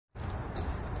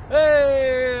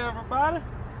Hey, everybody.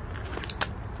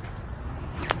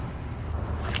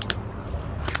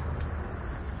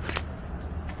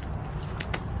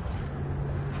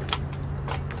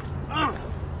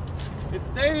 In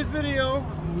today's video,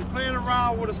 we're playing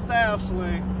around with a staff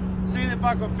sling, seeing if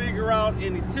I can figure out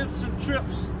any tips and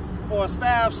trips for a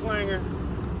staff slinger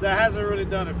that hasn't really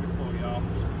done it before, y'all.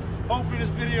 Hopefully this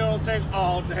video will take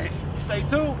all day. Stay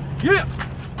tuned. Yeah!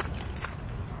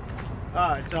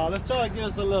 Alright, y'all, let's try to get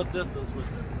us a little distance with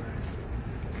this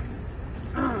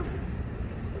thing.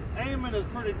 Aiming is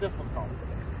pretty difficult.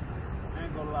 I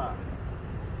ain't gonna lie.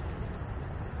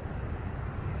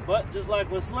 But just like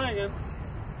with slinging,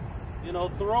 you know,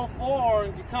 throw far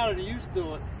and get kind of used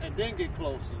to it, and then get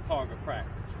close in target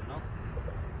practice, you know?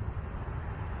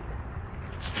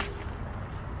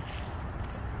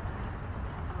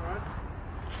 Alright.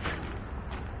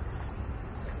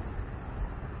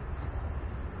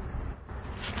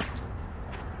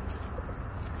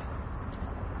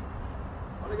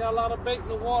 Well, they got a lot of bait in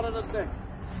the water today.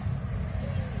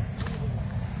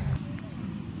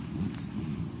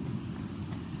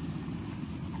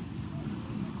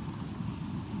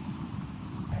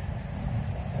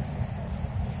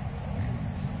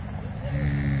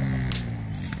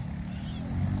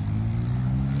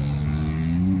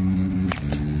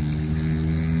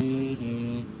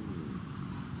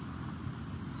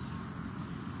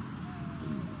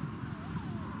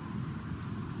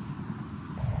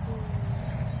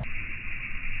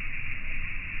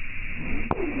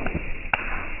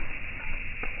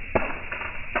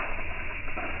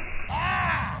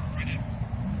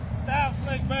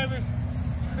 Baby.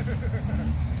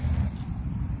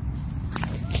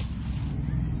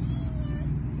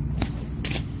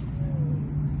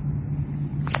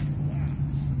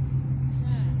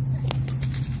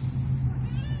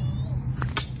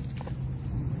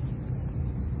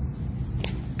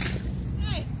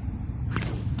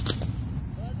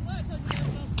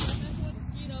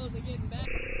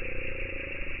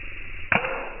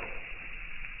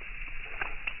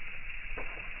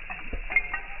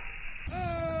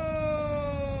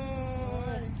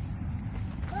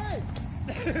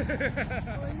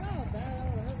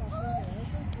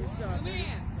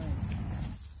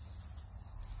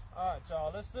 Alright,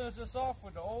 y'all, let's finish this off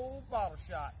with the old bottle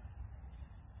shot.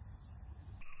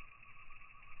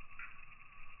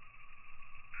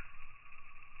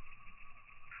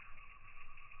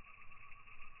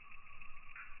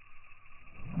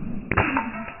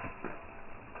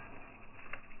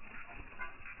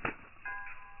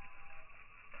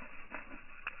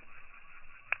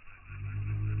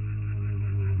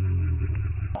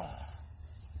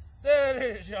 There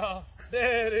it is, y'all.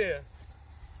 There it is.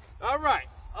 All right.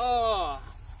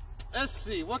 Let's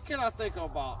see. What can I think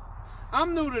about?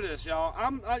 I'm new to this, y'all.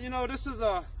 You know, this is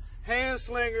a hand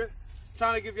slinger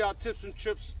trying to give y'all tips and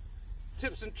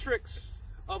tricks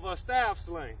of a staff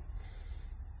sling.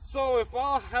 So if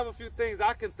I have a few things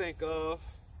I can think of,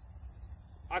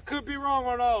 I could be wrong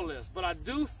on all this, but I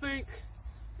do think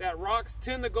that rocks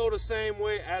tend to go the same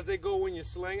way as they go when you're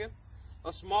slinging.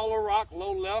 A smaller rock,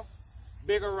 low left.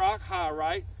 Bigger rock, high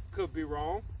right. Could be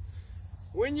wrong.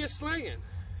 When you're slinging,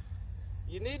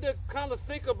 you need to kind of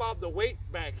think about the weight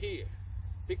back here,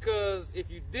 because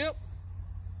if you dip,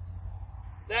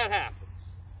 that happens.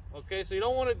 Okay, so you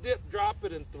don't want to dip, drop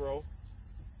it, and throw.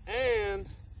 And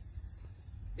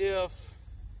if,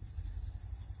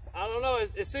 I don't know,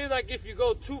 it seems like if you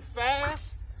go too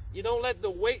fast, you don't let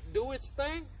the weight do its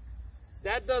thing,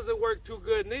 that doesn't work too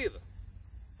good neither.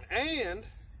 And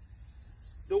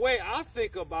the way I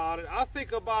think about it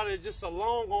as just a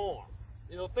long arm.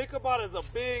 You know, think about it as a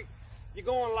big, you're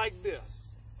going like this.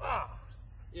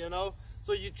 You know,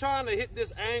 so you're trying to hit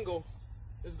this angle,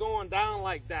 it's going down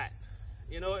like that.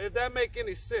 You know, if that make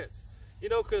any sense. You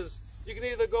know, because you can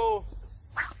either go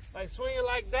like swinging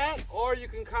like that, or you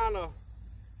can kind of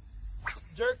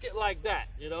jerk it like that,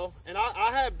 you know. And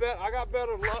I got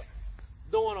better luck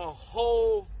doing a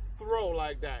whole throw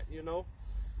like that, you know.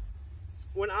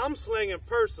 When I'm slinging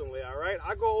personally, all right,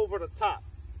 I go over the top.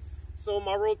 So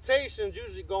my rotation's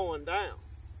usually going down.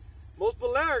 Most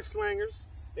Paracord slingers,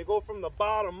 they go from the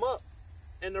bottom up,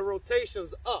 and the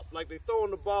rotation's up, like they're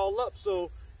throwing the ball up, so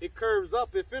it curves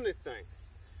up, if anything.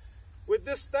 With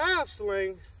this staff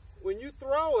sling, when you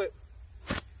throw it,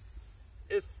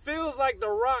 it feels like the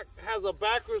rock has a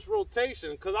backwards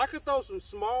rotation, because I could throw some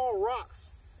small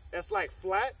rocks that's like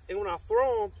flat, and when I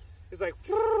throw them, it's like,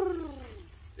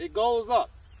 it goes up.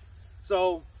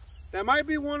 So that might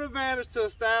be one advantage to a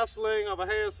staff sling of a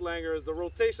hand slinger, is the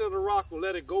rotation of the rock will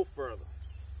let it go further.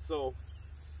 So,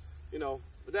 you know,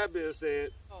 with that being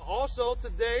said, also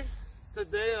today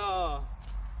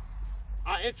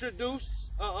I introduced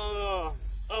a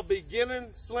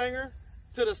beginning slinger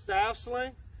to the staff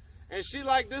sling, and she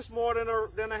liked this more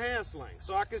than a hand sling.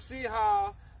 So I can see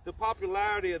how the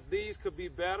popularity of these could be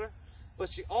better. But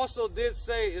she also did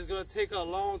say it's going to take her a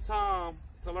long time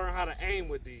to learn how to aim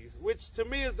with these, which to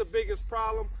me is the biggest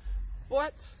problem.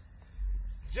 But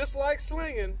just like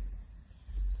slinging,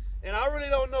 and I really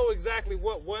don't know exactly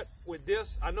what with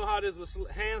this. I know how it is with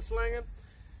hand slinging,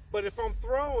 but if I'm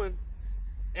throwing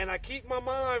and I keep my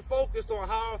mind focused on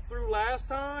how I threw last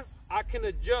time, I can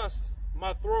adjust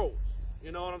my throws.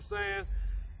 You know what I'm saying?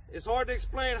 It's hard to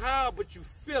explain how, but you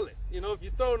feel it. You know, if you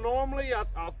throw normally,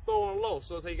 I'll throw on low.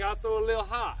 So say you got to throw a little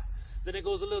high. Then it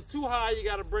goes a little too high, you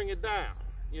got to bring it down.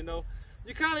 You know,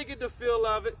 you kind of get the feel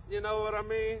of it, you know what I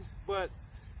mean? But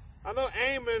I know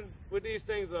aiming with these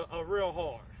things are real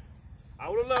hard. I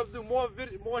would have loved to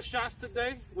do more shots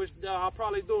today, which I'll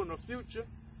probably do in the future.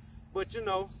 But you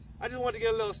know, I just wanted to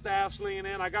get a little staff slinging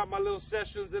in. I got my little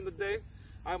sessions in today.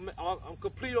 I'm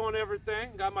complete on everything.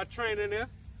 Got my training in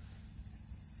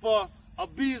for a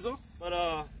bezel. But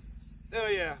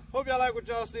hell yeah. Hope y'all like what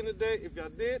y'all seen today. If y'all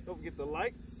did, don't forget to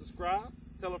like, subscribe,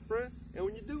 tell a friend, and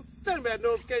when you do, tell them that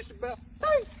notification bell.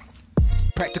 Hey.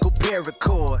 Practical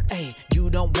paracord, ayy,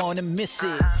 you don't wanna miss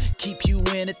it. Keep you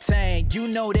entertained, you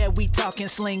know that we talking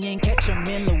slinging. Catch 'em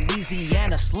in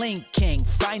Louisiana, Sling King.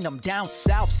 Find 'em down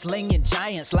south, slinging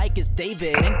giants like it's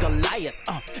David and Goliath.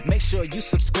 Make sure you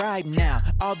subscribe now.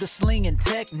 All the slinging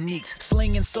techniques,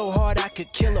 slinging so hard I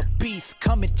could kill a beast.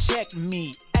 Come and check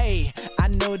me. Hey, I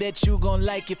know that you gon'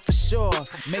 like it for sure.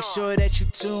 Make sure that you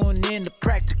tune in to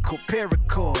Practical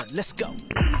Paracord. Let's go.